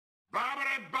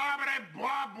Bobbity, bobbity,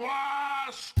 bob,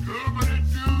 bob,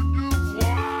 scoobity-doo-doo,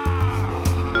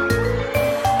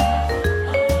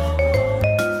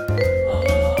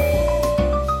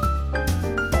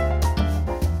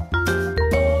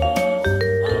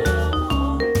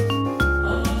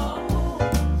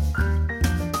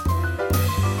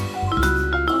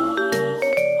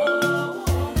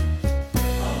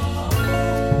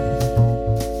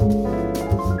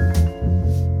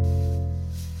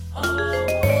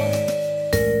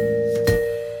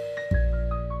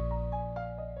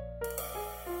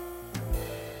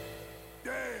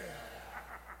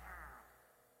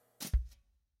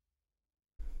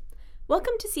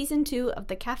 Welcome to Season 2 of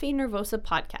the Cafe Nervosa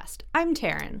podcast. I'm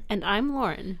Taryn. And I'm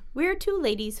Lauren. We're two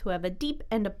ladies who have a deep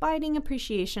and abiding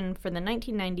appreciation for the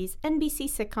 1990s NBC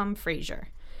sitcom Frasier.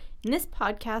 In this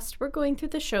podcast, we're going through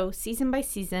the show season by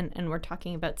season, and we're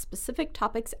talking about specific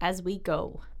topics as we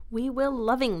go. We will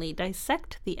lovingly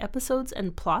dissect the episodes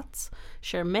and plots,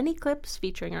 share many clips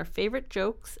featuring our favorite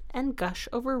jokes, and gush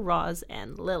over Roz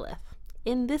and Lilith.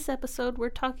 In this episode, we're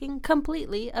talking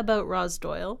completely about Roz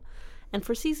Doyle. And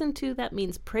for Season 2, that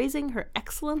means praising her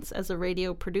excellence as a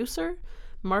radio producer,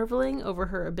 marveling over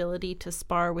her ability to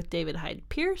spar with David Hyde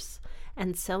Pierce,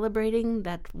 and celebrating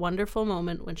that wonderful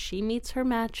moment when she meets her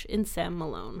match in Sam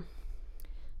Malone.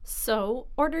 So,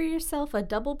 order yourself a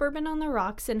double bourbon on the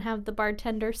rocks and have the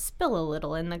bartender spill a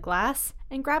little in the glass,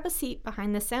 and grab a seat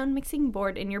behind the sound mixing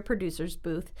board in your producer's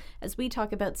booth as we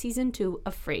talk about Season 2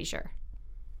 of Frasier.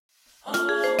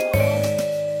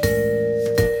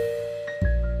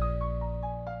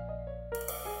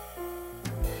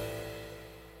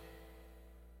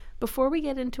 Before we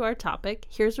get into our topic,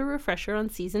 here's a refresher on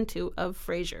Season 2 of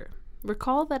Frasier.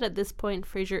 Recall that at this point,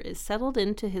 Frasier is settled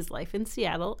into his life in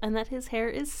Seattle and that his hair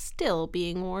is still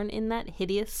being worn in that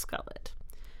hideous skullet.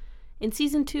 In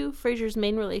Season 2, Frasier's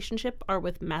main relationship are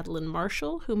with Madeline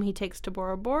Marshall, whom he takes to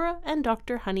Bora Bora, and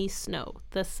Dr. Honey Snow,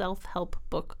 the self-help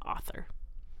book author.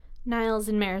 Niles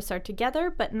and Maris are together,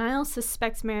 but Niles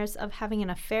suspects Maris of having an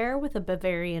affair with a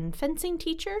Bavarian fencing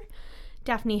teacher.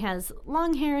 Daphne has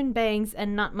long hair and bangs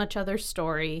and not much other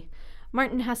story.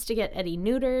 Martin has to get Eddie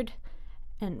neutered.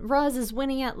 And Roz is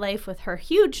winning at life with her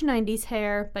huge 90s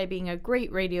hair by being a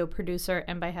great radio producer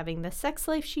and by having the sex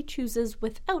life she chooses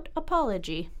without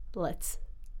apology. Let's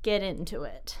get into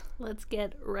it. Let's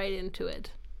get right into it.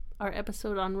 Our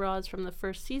episode on Roz from the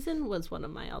first season was one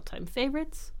of my all-time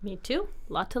favorites. Me too.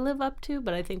 Lot to live up to,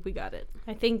 but I think we got it.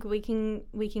 I think we can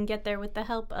get there with the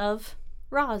help of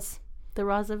Roz. The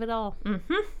Roz of it all.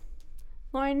 Mm-hmm.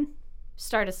 Lauren,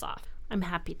 start us off. I'm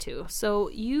happy to. So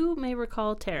you may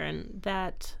recall, Taryn,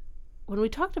 that when we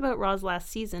talked about Roz last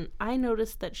season, I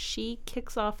noticed that she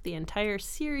kicks off the entire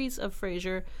series of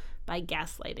Frasier by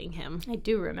gaslighting him. I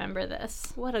do remember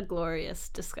this. What a glorious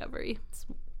discovery. It's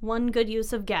one good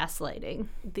use of gaslighting.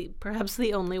 Perhaps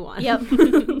the only one. Yep.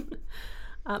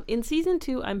 In Season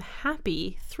 2, I'm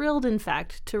thrilled in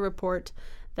fact, to report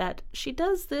that she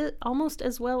does this almost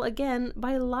as well again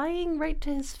by lying right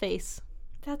to his face.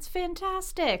 That's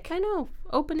fantastic. I know.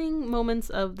 Opening moments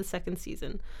of the second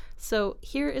season. So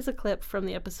here is a clip from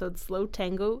the episode Slow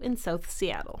Tango in South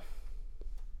Seattle.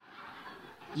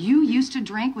 You used to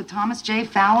drink with Thomas J.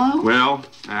 Fallow? Well,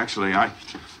 actually, I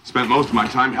spent most of my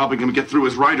time helping him get through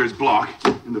his writer's block.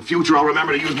 In the future, I'll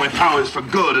remember to use my powers for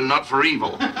good and not for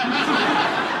evil.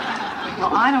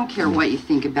 Well, I don't care what you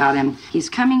think about him. He's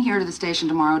coming here to the station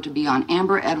tomorrow to be on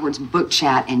Amber Edwards' book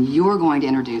chat, and you're going to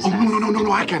introduce us.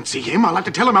 No, I can't see him. I'd like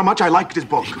to tell him how much I liked his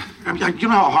book. I mean, you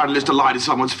know how hard it is to lie to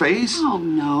someone's face? Oh,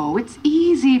 no. It's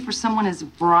easy for someone as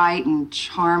bright and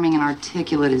charming and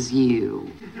articulate as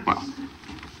you. Well,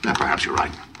 perhaps you're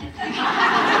right.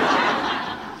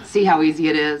 See how easy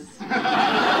it is?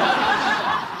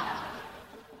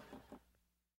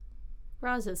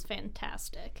 Roz is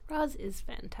fantastic. Roz is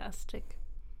fantastic.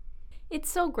 It's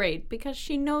so great because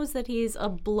she knows that he's a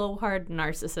blowhard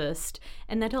narcissist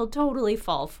and that he'll totally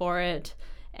fall for it.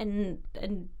 And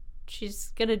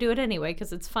she's going to do it anyway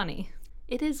because it's funny.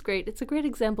 It is great. It's a great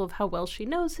example of how well she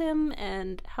knows him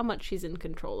and how much she's in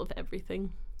control of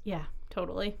everything. Yeah,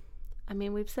 totally. I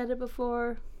mean, we've said it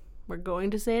before. We're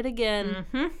going to say it again.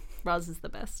 Mm-hmm. Roz is the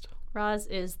best. Roz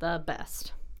is the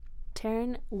best.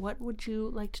 Taryn, what would you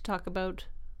like to talk about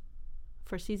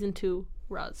for Season 2,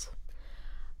 Roz?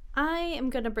 I am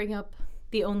going to bring up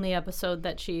the only episode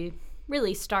that she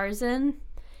really stars in.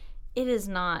 It is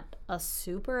not a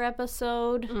super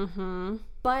episode,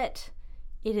 but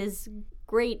it is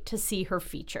great to see her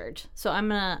featured. So I'm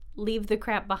going to leave the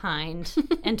crap behind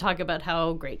and talk about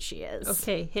how great she is.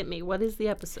 Okay, hit me. What is the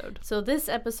episode? So this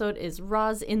episode is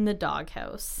Roz in the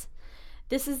Doghouse.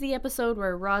 This is the episode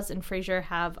where Roz and Frasier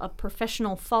have a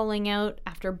professional falling out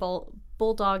after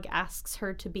Bulldog asks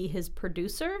her to be his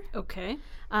producer. Okay.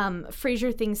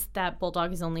 Frasier thinks that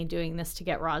Bulldog is only doing this to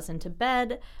get Roz into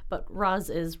bed, but Roz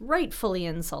is rightfully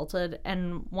insulted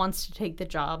and wants to take the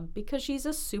job because she's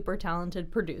a super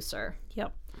talented producer.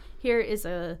 Yep. Here is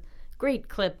a great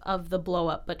clip of the blow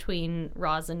up between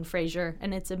Roz and Frasier,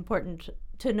 and it's important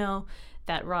to know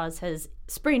that Roz has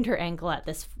sprained her ankle at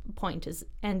this point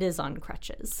and is on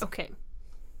crutches. Okay.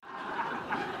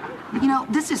 You know,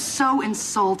 this is so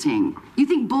insulting. You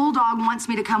think Bulldog wants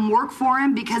me to come work for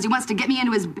him because he wants to get me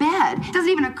into his bed? It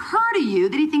doesn't even occur to you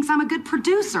that he thinks I'm a good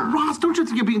producer. Roz, don't you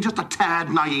think you're being just a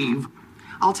tad naive?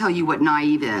 I'll tell you what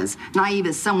naive is. Naive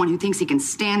is someone who thinks he can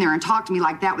stand there and talk to me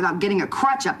like that without getting a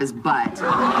crutch up his butt.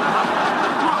 Roz,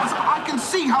 I can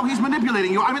see how he's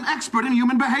manipulating you. I'm an expert in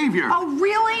human behavior. Oh,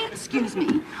 really? Excuse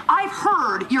me. I've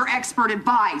heard your expert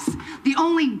advice. The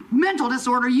only mental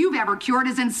disorder you've ever cured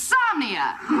is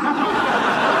insomnia.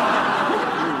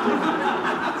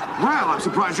 Well, I'm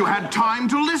surprised you had time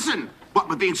to listen. What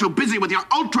with being so busy with your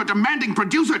ultra-demanding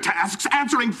producer tasks,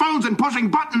 answering phones and pushing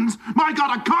buttons, my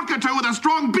God, a cockatoo with a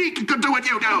strong beak could do what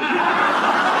you do.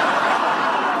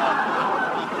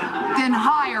 Then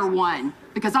hire one,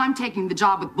 because I'm taking the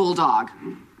job with Bulldog.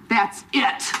 That's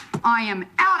it. I am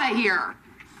out of here.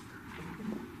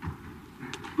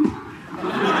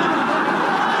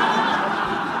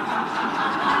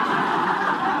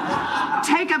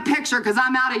 Take a picture, because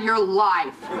I'm out of your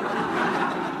life.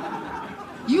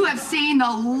 You have seen the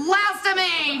last of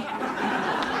me.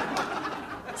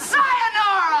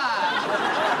 Sayonara!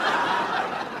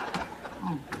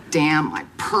 Oh, damn my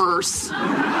purse.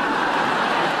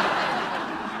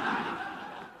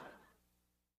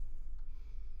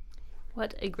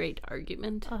 What a great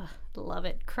argument. Love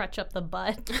it. Crutch up the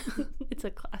butt. It's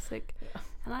a classic.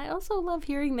 And I also love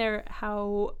hearing I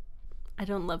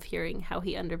don't love hearing how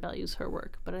he undervalues her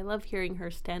work, but I love hearing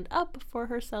her stand up for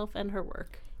herself and her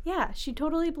work. Yeah, she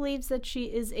totally believes that she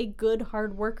is a good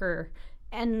hard worker.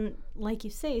 And like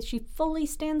you say, she fully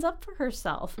stands up for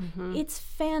herself. Mm-hmm. It's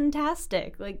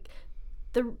fantastic. Like,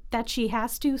 that she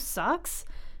has to sucks.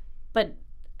 But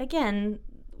again,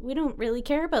 we don't really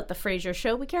care about the Frasier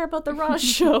show. We care about the Roz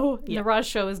show. Yeah. The Roz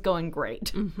show is going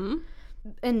great. Mm-hmm.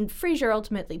 And Frasier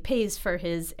ultimately pays for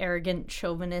his arrogant,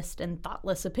 chauvinist, and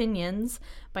thoughtless opinions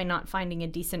by not finding a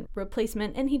decent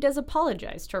replacement, and he does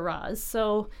apologize to Roz.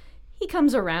 So he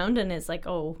comes around and is like,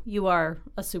 oh, you are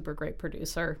a super great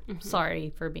producer. Mm-hmm.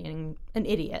 Sorry for being an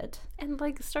idiot. And,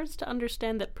 starts to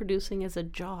understand that producing is a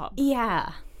job.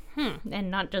 Yeah.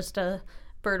 And not just a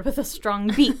bird with a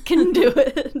strong beak can do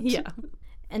it. Yeah.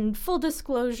 And full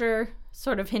disclosure,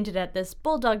 sort of hinted at this,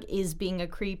 Bulldog is being a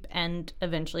creep and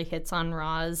eventually hits on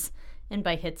Roz. And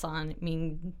by hits on, I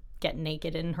mean get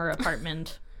naked in her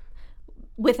apartment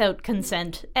without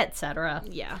consent, etc.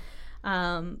 Yeah.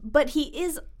 But he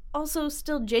is also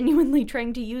still genuinely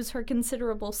trying to use her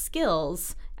considerable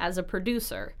skills as a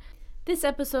producer. This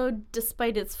episode,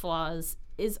 despite its flaws,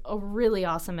 is a really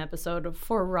awesome episode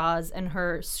for Roz and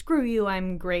her screw you,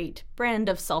 I'm great brand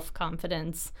of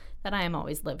self-confidence that I am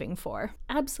always living for.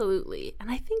 Absolutely. And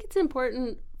I think it's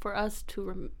important for us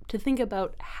to think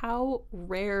about how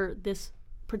rare this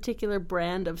particular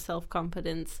brand of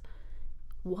self-confidence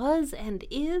was and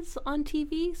is on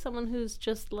TV. Someone who's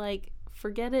just like,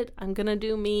 forget it, I'm gonna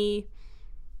do me,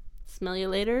 smell you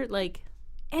later,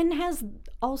 and has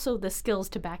also the skills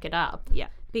to back it up. Yeah.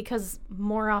 Because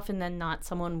more often than not,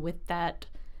 someone with that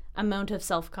amount of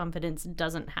self-confidence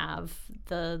doesn't have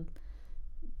the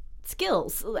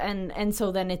skills, and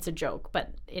so then it's a joke,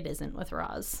 but it isn't with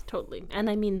Roz. Totally. And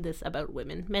I mean this about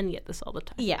women. Men get this all the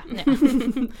time. Yeah.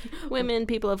 Women,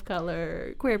 people of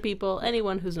color, queer people,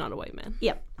 anyone who's not a white man.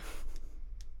 Yep.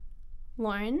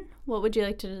 Lauren, what would you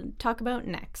like to talk about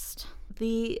next?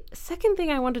 The second thing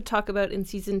I want to talk about in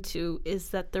season 2 is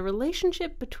that the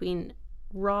relationship between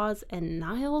Roz and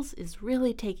Niles is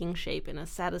really taking shape in a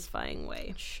satisfying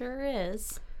way. Sure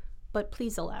is. But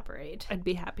please elaborate. I'd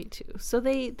be happy to. So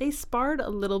they sparred a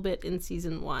little bit in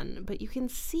season 1, but you can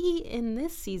see in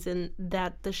this season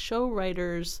that the show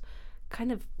writers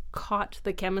kind of caught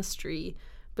the chemistry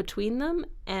between them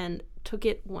and took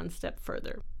it one step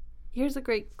further. Here's a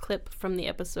great clip from the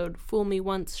episode Fool Me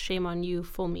Once, Shame on You,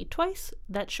 Fool Me Twice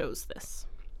that shows this.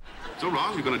 So,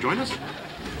 Roz, you going to join us?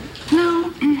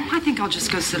 No, I think I'll just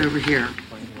go sit over here.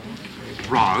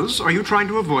 Roz, are you trying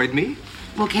to avoid me?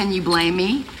 Well, can you blame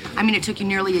me? I mean, it took you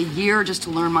nearly a year just to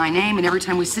learn my name, and every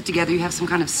time we sit together, you have some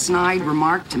kind of snide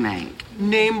remark to make.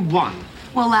 Name one.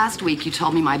 Well, last week you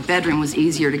told me my bedroom was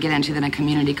easier to get into than a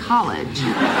community college.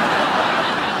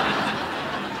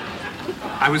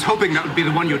 I was hoping that would be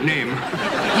the one you'd name.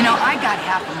 You know, I got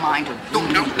half a mind to...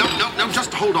 No,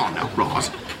 just hold on now,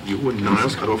 Roz. You and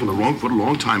Niles got off on the wrong foot a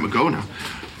long time ago. Now,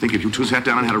 I think if you two sat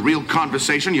down and had a real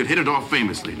conversation, you'd hit it off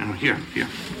famously. Now, here.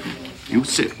 You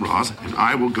sit, Roz, and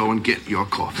I will go and get your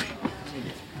coffee.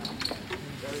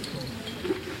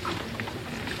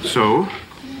 So,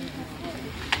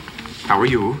 how are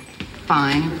you?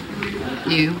 Fine.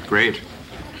 You? Great.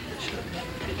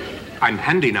 I'm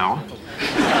handy now.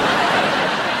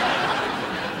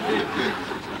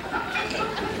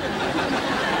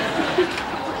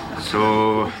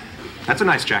 So, that's a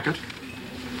nice jacket.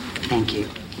 Thank you.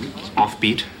 It's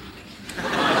offbeat.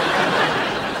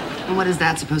 And what is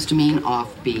that supposed to mean,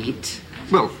 offbeat?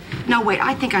 Well, No, wait,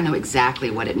 I think I know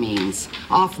exactly what it means.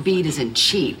 Offbeat isn't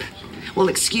cheap. Well,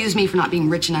 excuse me for not being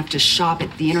rich enough to shop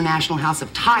at the International House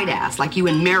of Tight-Ass like you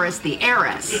and Maris the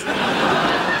heiress.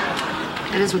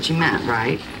 That is what you meant,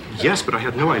 right? yes, but I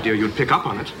had no idea you'd pick up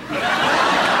on it.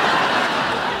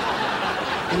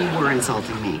 And you were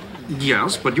insulting me.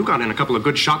 Yes, but you got in a couple of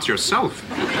good shots yourself.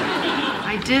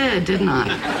 I did, didn't I?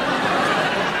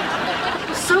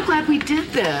 I'm so glad we did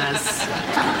this.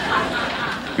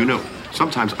 You know,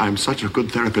 sometimes I'm such a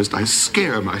good therapist, I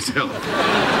scare myself.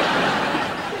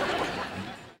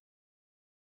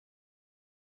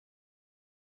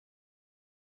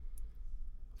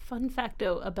 Fun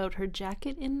facto about her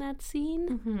jacket in that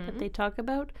scene that they talk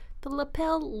about, the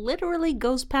lapel literally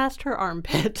goes past her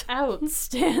armpit.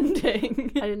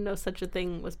 Outstanding. I didn't know such a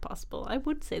thing was possible. I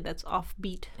would say that's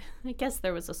offbeat. I guess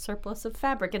there was a surplus of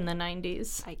fabric in the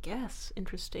 90s. I guess.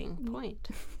 Interesting point.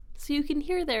 So you can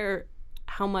hear there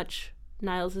how much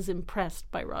Niles is impressed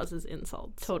by Roz's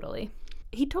insults. Totally.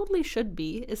 He totally should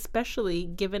be, especially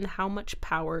given how much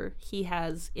power he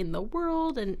has in the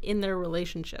world and in their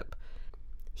relationship.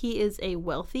 He is a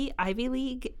wealthy, Ivy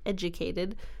League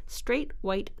educated, straight,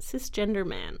 white, cisgender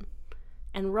man.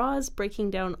 And Roz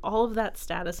breaking down all of that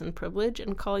status and privilege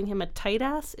and calling him a tight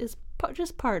ass is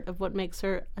just part of what makes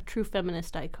her a true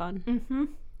feminist icon. Mm-hmm.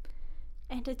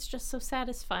 And it's just so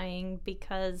satisfying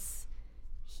because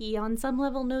he, on some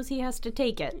level, knows he has to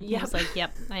take it. Yep. He's like,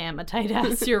 yep, I am a tight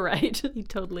ass, you're right. He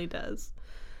totally does.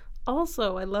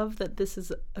 Also, I love that this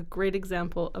is a great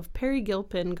example of Peri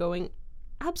Gilpin going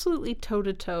absolutely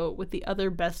toe-to-toe with the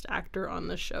other best actor on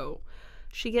the show.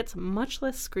 She gets much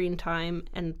less screen time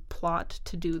and plot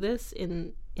to do this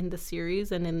in the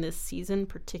series and in this season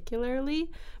particularly,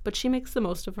 but she makes the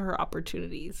most of her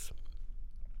opportunities.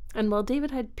 And while David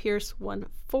Hyde Pierce won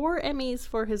 4 Emmys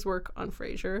for his work on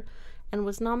Frasier and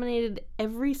was nominated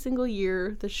every single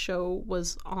year the show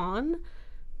was on,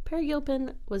 Peri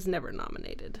Gilpin was never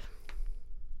nominated.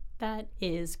 That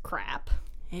is crap.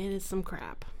 It is some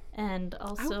crap. And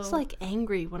also... I was,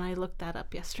 angry when I looked that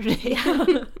up yesterday.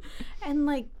 Yeah.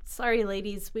 And, sorry,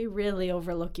 ladies, we really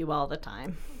overlook you all the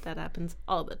time. That happens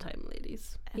all the time,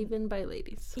 ladies. Even by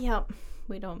ladies. Yep.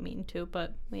 We don't mean to,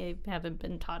 but we haven't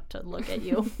been taught to look at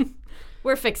you.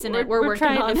 We're fixing it. We're working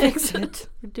trying on to it. fix it.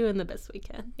 We're doing the best we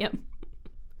can. Yep.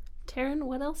 Taryn,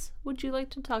 what else would you like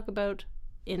to talk about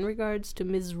in regards to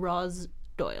Ms. Roz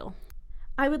Doyle?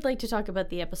 I would like to talk about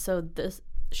the episode, the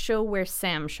show where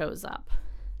Sam shows up.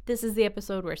 This is the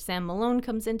episode where Sam Malone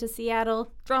comes into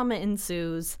Seattle. Drama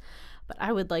ensues. But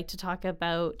I would like to talk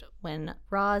about when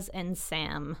Roz and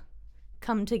Sam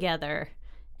come together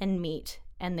and meet,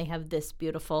 and they have this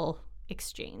beautiful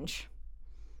exchange.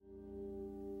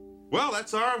 Well,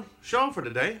 that's our show for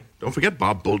today. Don't forget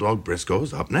Bob Bulldog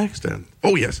Briscoe's up next. And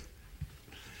oh, yes.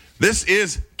 This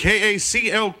is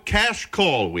KACL Cash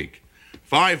Call Week.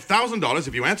 $5,000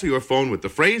 if you answer your phone with the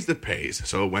phrase that pays.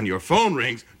 So when your phone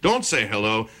rings, don't say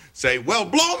hello. Say, well,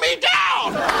 blow me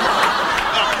down! No.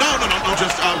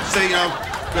 Just say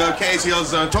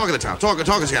KACL's Talk of the Town. Talk of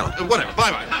Seattle. Whatever.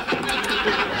 Bye-bye.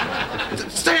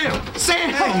 Sam!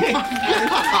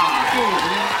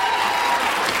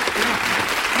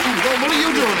 What are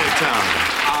you doing in town?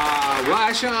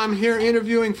 Rasha, I'm here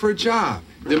interviewing for a job.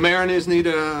 The Mariners need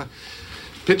a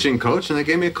pitching coach, and they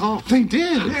gave me a call. They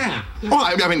did? Yeah. Well,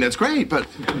 I mean, that's great, but...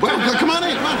 Well, come on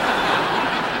in, come on.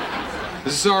 Is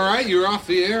this all right? You're off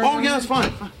the air? Oh, yeah, it's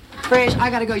fine. Frasier,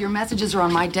 I gotta go. Your messages are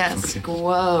on my desk. Okay.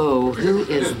 Whoa, who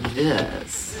is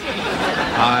this?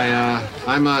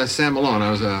 I'm Sam Malone. I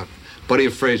was a buddy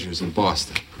of Frasier's in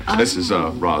Boston. This is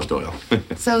Roz Doyle.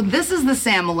 So this is the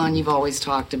Sam Malone you've always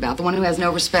talked about, the one who has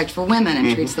no respect for women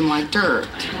and treats them like dirt.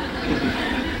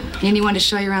 Anyone to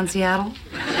show you around Seattle?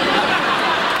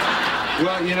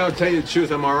 Well, tell you the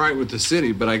truth, I'm all right with the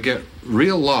city, but I get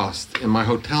real lost in my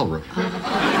hotel room.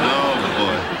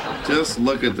 Oh, boy. Just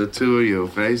look at the two of you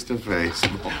face to face.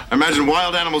 I imagine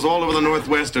wild animals all over the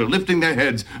Northwest are lifting their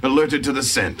heads, alerted to the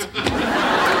scent.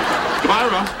 Bye,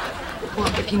 Roz.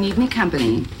 Well, if you need any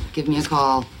company, give me a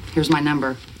call. Here's my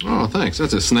number. Oh, thanks.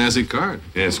 That's a snazzy card.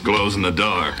 Yes, glows in the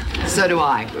dark. So do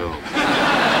I.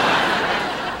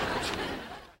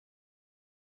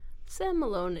 Sam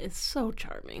Malone is so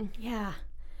charming. Yeah.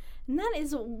 And that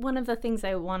is one of the things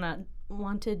I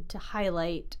wanted to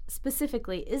highlight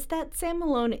specifically, is that Sam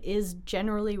Malone is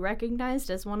generally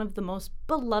recognized as one of the most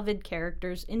beloved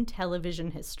characters in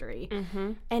television history.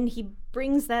 Mm-hmm. And he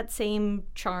brings that same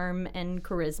charm and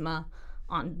charisma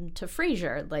on to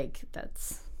Frasier. Like,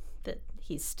 that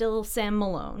he's still Sam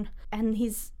Malone. And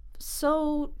he's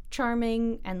so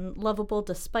charming and lovable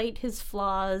despite his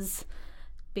flaws,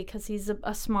 because he's a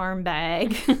smarm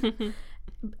bag.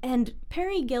 And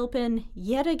Peri Gilpin,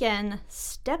 yet again,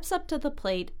 steps up to the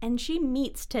plate, and she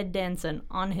meets Ted Danson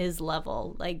on his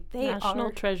level. Like, they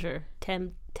National treasure,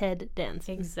 Ted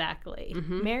Danson. Exactly.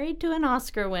 Mm-hmm. Married to an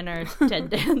Oscar winner, Ted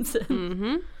Danson.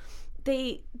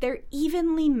 Mm-hmm. They're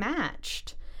evenly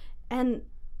matched. And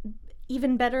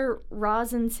even better,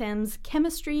 Roz and Sam's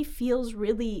chemistry feels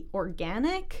really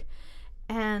organic,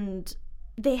 and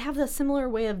they have a similar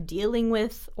way of dealing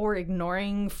with or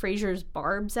ignoring Frasier's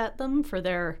barbs at them for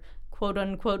their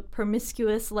quote-unquote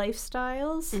promiscuous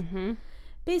lifestyles. Mm-hmm.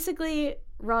 Basically,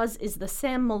 Roz is the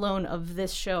Sam Malone of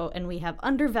this show, and we have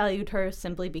undervalued her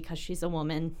simply because she's a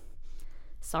woman.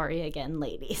 Sorry again,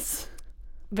 ladies.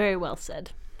 Very well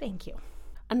said. Thank you.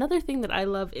 Another thing that I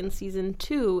love in season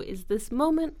 2 is this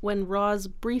moment when Roz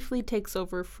briefly takes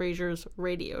over Frasier's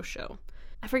radio show.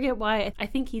 I forget why. I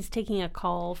think he's taking a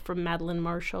call from Madeline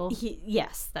Marshall.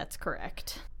 Yes, that's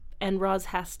correct. And Roz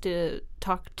has to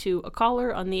talk to a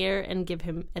caller on the air and give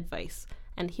him advice.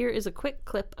 And here is a quick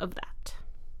clip of that.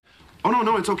 Oh,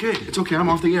 no, it's okay. It's okay. I'm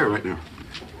off the air right now.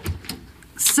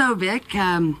 So, Vic,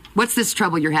 what's this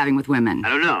trouble you're having with women? I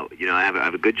don't know. You know, I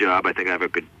have a good job. I think I have a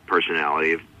good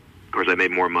personality. Of course, I made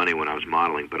more money when I was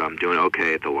modeling, but I'm doing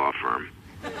okay at the law firm.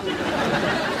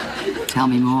 Tell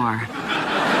me more.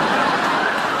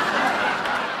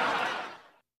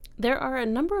 There are a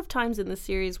number of times in the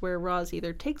series where Roz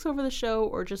either takes over the show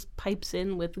or just pipes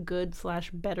in with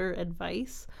good/better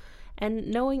advice. And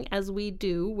knowing as we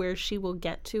do where she will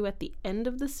get to at the end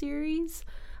of the series,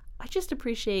 I just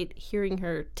appreciate hearing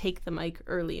her take the mic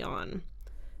early on.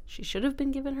 She should have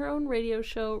been given her own radio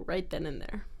show right then and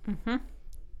there. Mm-hmm.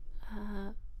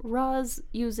 Roz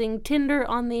using Tinder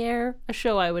on the air, a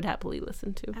show I would happily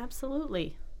listen to.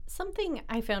 Absolutely. Something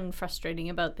I found frustrating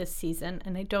about this season,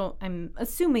 and I'm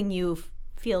assuming you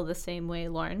feel the same way,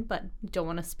 Lauren, but don't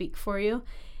want to speak for you.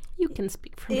 You can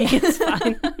speak for me, it's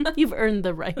fine. You've earned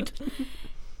the right.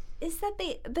 Is that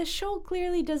the show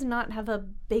clearly does not have a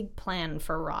big plan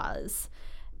for Roz.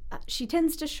 She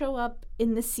tends to show up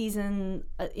in the season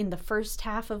in the first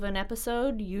half of an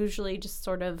episode, usually just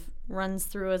sort of runs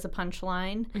through as a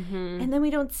punchline, and then we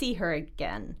don't see her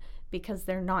again because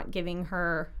they're not giving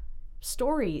her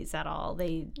stories at all.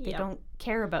 They don't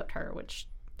care about her, which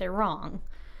they're wrong.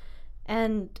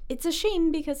 And it's a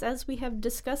shame because, as we have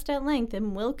discussed at length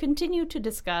and will continue to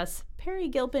discuss, Peri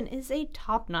Gilpin is a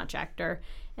top-notch actor,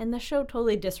 and the show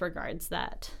totally disregards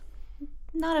that.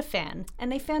 Not a fan.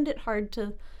 And I found it hard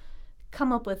to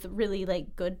come up with really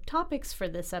good topics for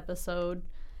this episode,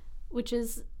 which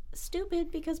is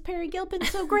stupid because Peri Gilpin's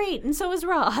so great and so is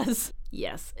Roz.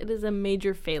 Yes, it is a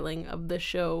major failing of the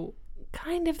show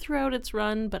kind of throughout its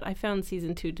run, but I found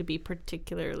season 2 to be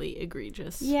particularly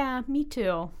egregious. Yeah, me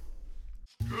too.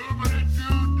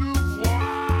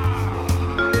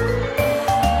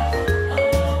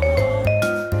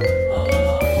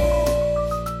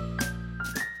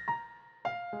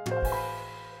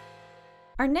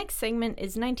 Our next segment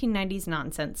is 1990s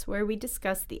Nonsense, where we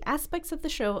discuss the aspects of the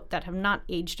show that have not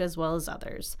aged as well as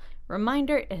others.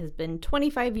 Reminder, it has been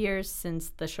 25 years since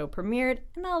the show premiered,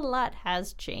 and a lot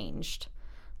has changed.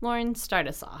 Lauren, start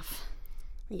us off.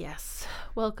 Yes,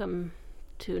 welcome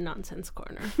to Nonsense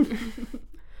Corner.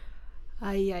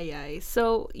 Ay.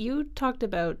 So you talked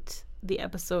about the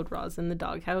episode Roz in the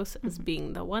Doghouse as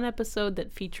being the one episode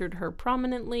that featured her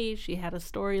prominently. She had a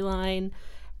storyline.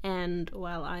 And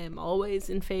while I am always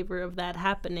in favor of that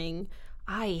happening,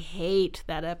 I hate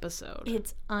that episode.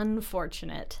 It's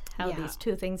unfortunate how these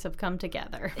two things have come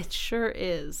together. It sure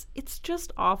is. It's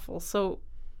just awful. So,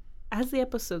 as the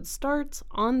episode starts,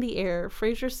 on the air,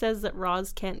 Frasier says that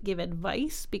Roz can't give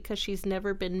advice because she's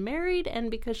never been married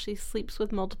and because she sleeps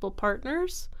with multiple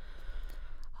partners.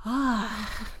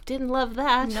 Didn't love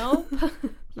that. Nope.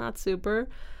 Not super.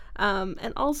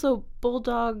 And also,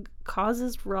 Bulldog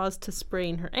causes Roz to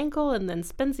sprain her ankle and then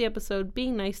spends the episode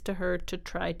being nice to her to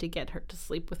try to get her to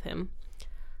sleep with him.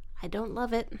 I don't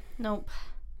love it. Nope.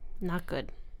 Not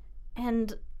good.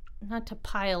 And not to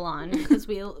pile on, because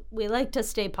we like to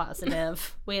stay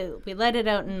positive. We let it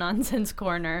out in Nonsense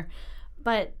Corner.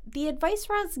 But the advice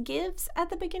Roz gives at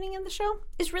the beginning of the show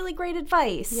is really great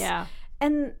advice. Yeah.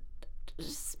 And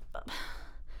just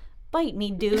bite me,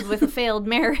 dude, with a failed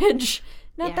marriage.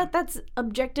 Not that that's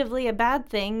objectively a bad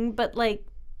thing, but, like,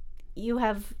 you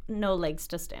have no legs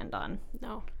to stand on.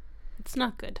 No, it's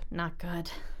not good. Not good.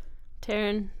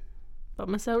 Taryn,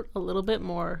 bum us out a little bit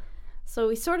more. So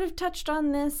we sort of touched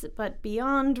on this, but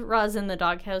beyond Roz in the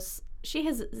doghouse, she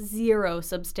has 0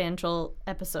 substantial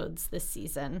episodes this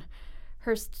season.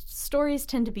 Her stories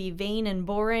tend to be vain and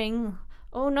boring.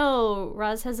 Oh no,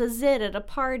 Roz has a zit at a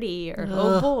party. Or,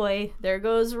 oh boy, there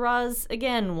goes Roz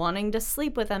again, wanting to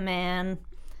sleep with a man.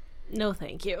 No,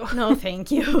 thank you. No, thank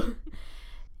you.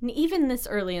 And even this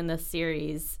early in the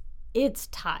series, it's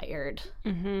tired.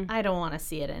 Mm-hmm. I don't want to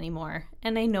see it anymore.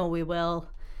 And I know we will.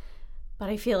 But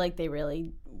I feel like they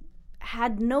really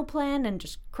had no plan and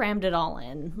just crammed it all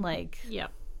in. Like, yeah.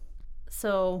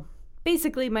 So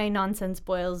basically my nonsense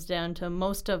boils down to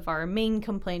most of our main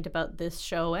complaint about this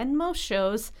show and most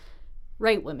shows: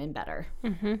 write women better.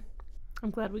 Mm-hmm.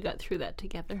 I'm glad we got through that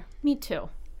together. Me too.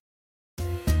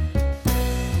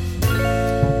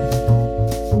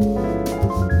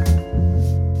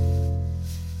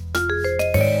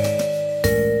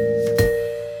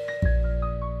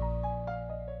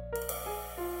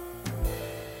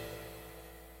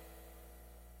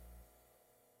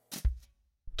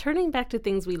 Turning back to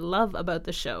things we love about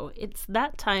the show, it's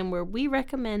that time where we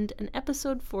recommend an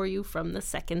episode for you from the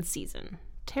second season.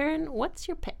 Taryn, what's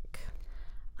your pick?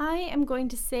 I am going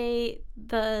to say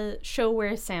the show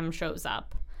where Sam shows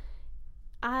up.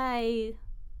 I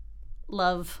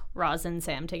love Roz and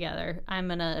Sam together. I'm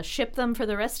going to ship them for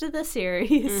the rest of the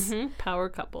series. Mm-hmm. Power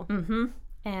couple. Mm-hmm.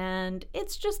 And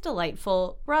it's just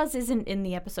delightful. Roz isn't in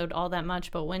the episode all that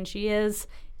much, but when she is,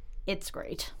 it's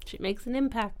great. She makes an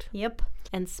impact. Yep.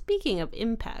 And speaking of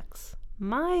impacts,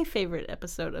 my favorite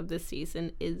episode of this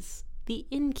season is The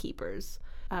Innkeepers.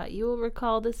 You will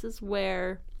recall this is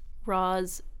where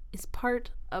Roz is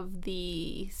part of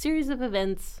the series of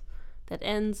events that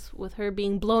ends with her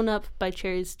being blown up by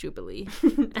Cherry's Jubilee.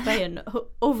 By an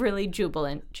overly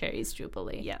jubilant Cherry's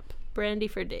Jubilee. Yep. Brandy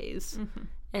for days. Mm-hmm.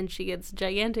 And she gets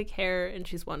gigantic hair and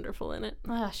she's wonderful in it.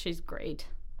 She's great.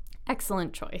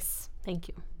 Excellent choice. Thank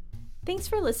you. Thanks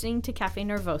for listening to Cafe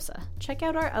Nervosa. Check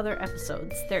out our other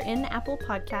episodes. They're in Apple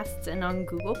Podcasts and on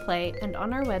Google Play and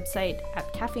on our website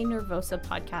at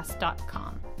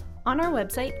cafenervosapodcast.com. On our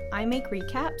website, I make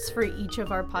recaps for each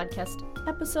of our podcast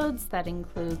episodes that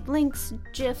include links,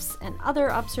 GIFs, and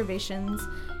other observations,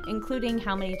 including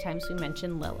how many times we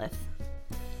mention Lilith.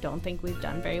 Don't think we've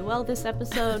done very well this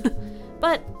episode,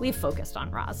 but we've focused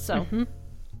on Roz, so... Mm-hmm.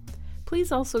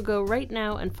 Please also go right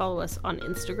now and follow us on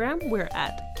Instagram. We're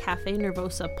at Cafe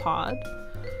Nervosa Pod.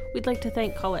 We'd like to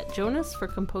thank Colette Jonas for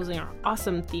composing our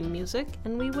awesome theme music,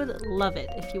 and we would love it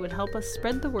if you would help us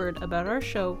spread the word about our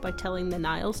show by telling the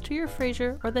Niles to your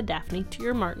Frasier or the Daphne to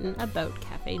your Martin about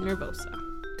Cafe Nervosa.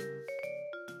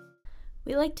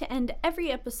 We like to end every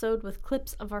episode with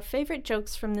clips of our favorite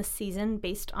jokes from this season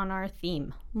based on our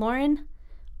theme. Lauren,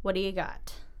 what do you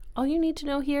got? All you need to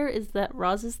know here is that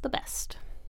Roz is the best.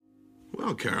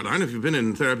 Well, Caroline, if you've been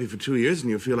in therapy for 2 years and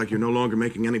you feel like you're no longer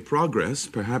making any progress,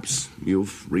 perhaps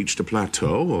you've reached a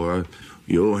plateau, or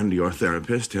you and your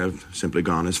therapist have simply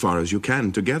gone as far as you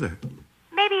can together.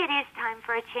 Maybe it is time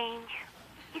for a change.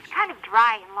 He's kind of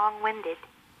dry and long-winded.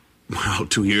 Well,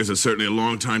 2 years is certainly a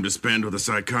long time to spend with a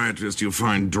psychiatrist you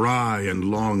find dry and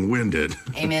long-winded.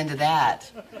 Amen to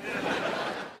that.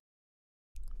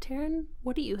 Taryn,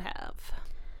 what do you have?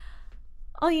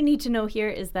 All you need to know here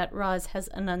is that Roz has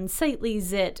an unsightly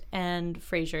zit and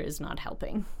Frasier is not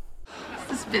helping. Is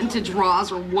this vintage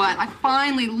Roz or what? I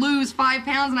finally lose 5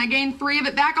 pounds and I gain 3 of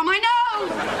it back on my nose!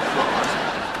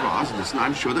 Roz, listen,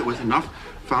 I'm sure that with enough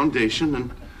foundation and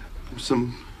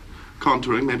some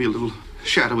contouring, maybe a little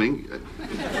shadowing...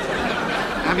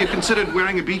 have you considered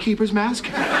wearing a beekeeper's mask?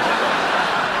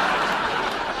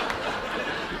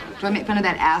 Do I make fun of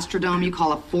that astrodome you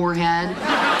call a forehead?